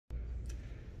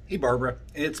Hey Barbara,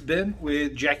 it's Ben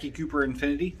with Jackie Cooper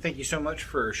Infinity. Thank you so much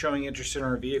for showing interest in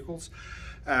our vehicles.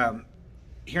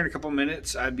 Here in a couple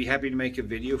minutes, I'd be happy to make a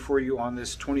video for you on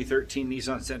this 2013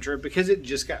 Nissan Sentra. Because it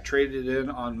just got traded in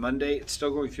on Monday, it's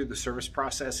still going through the service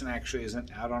process and actually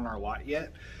isn't out on our lot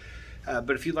yet.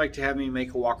 But if you'd like to have me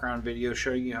make a walk around video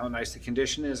showing you how nice the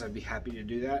condition is, I'd be happy to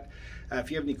do that. If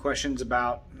you have any questions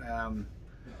about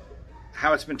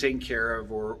how it's been taken care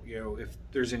of, or if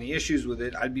there's any issues with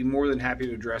it, I'd be more than happy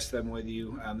to address them with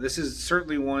you. This is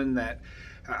certainly one that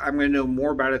I'm going to know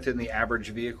more about it than the average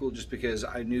vehicle, just because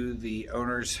I knew the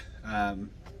owners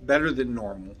better than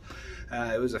normal.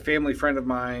 It was a family friend of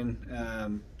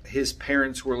mine. His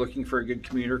parents were looking for a good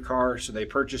commuter car, so they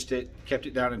purchased it, kept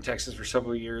it down in Texas for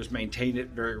several years, maintained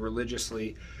it very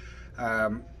religiously,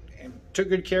 and took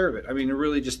good care of it. I mean,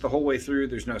 really just the whole way through.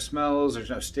 There's no smells, there's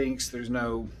no stinks, there's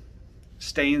no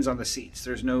stains on the seats,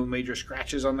 there's no major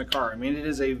scratches on the car. I mean, it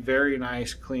is a very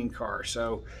nice, clean car.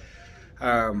 So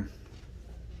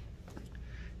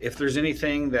if there's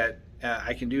anything that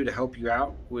I can do to help you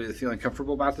out with feeling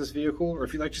comfortable about this vehicle, or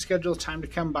if you'd like to schedule a time to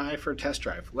come by for a test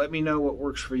drive, let me know what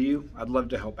works for you. I'd love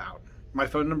to help out. My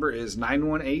phone number is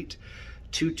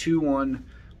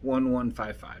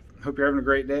 918-221-1155. Hope you're having a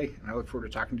great day, and I look forward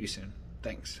to talking to you soon.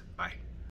 Thanks. Bye.